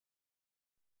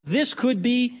This could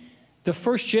be the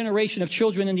first generation of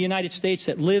children in the United States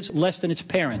that lives less than its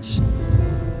parents.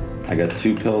 I got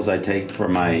 2 pills I take for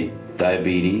my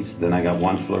diabetes, then I got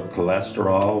 1 for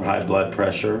cholesterol, high blood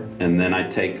pressure, and then I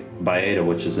take Byetta,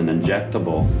 which is an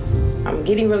injectable. I'm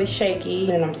getting really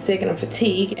shaky, and I'm sick, and I'm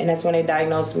fatigued, and that's when they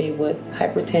diagnosed me with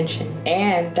hypertension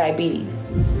and diabetes.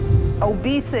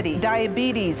 Obesity,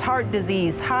 diabetes, heart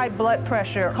disease, high blood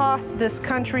pressure cost this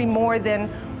country more than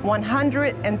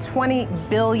 $120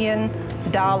 billion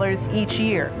each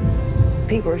year.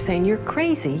 People are saying, you're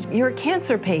crazy, you're a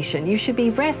cancer patient, you should be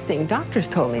resting. Doctors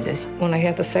told me this. When I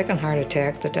had the second heart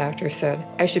attack, the doctor said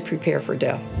I should prepare for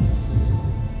death.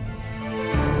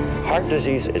 Heart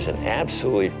disease is an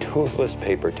absolutely toothless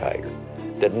paper tiger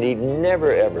that need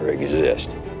never ever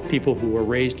exist. People who were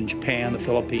raised in Japan, the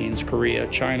Philippines, Korea,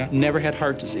 China, never had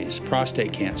heart disease,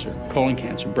 prostate cancer, colon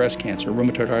cancer, breast cancer,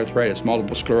 rheumatoid arthritis,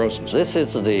 multiple sclerosis. This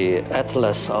is the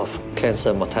atlas of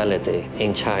cancer mortality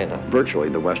in China. Virtually,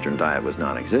 the Western diet was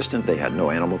non-existent. They had no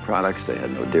animal products. They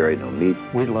had no dairy, no meat.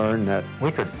 We learned that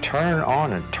we could turn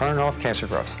on and turn off cancer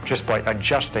growth just by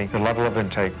adjusting the level of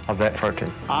intake of that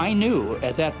protein. I knew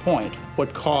at that point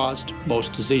what caused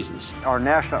most diseases. Our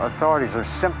national authorities are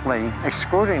simply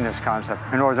excluding this concept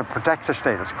in order to protect the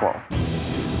status quo.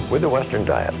 With the Western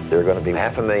diet, there are going to be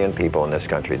 500,000 people in this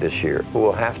country this year who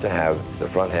will have to have the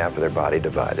front half of their body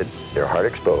divided, their heart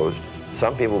exposed.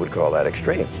 Some people would call that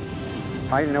extreme.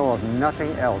 I know of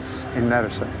nothing else in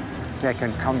medicine that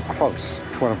can come close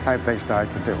to what a plant-based diet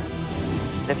can do.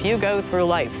 If you go through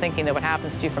life thinking that what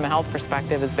happens to you from a health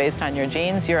perspective is based on your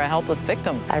genes, you're a helpless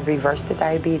victim. I've reversed the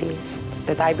diabetes.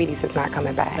 The diabetes is not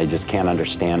coming back. I just can't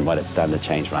understand what it's done to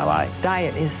change my life.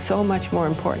 Diet is so much more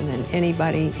important than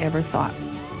anybody ever thought.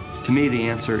 To me, the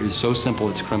answer is so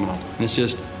simple, it's criminal. And it's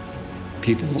just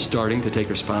people starting to take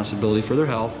responsibility for their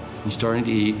health and starting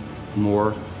to eat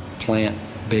more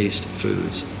plant-based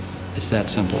foods. It's that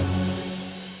simple.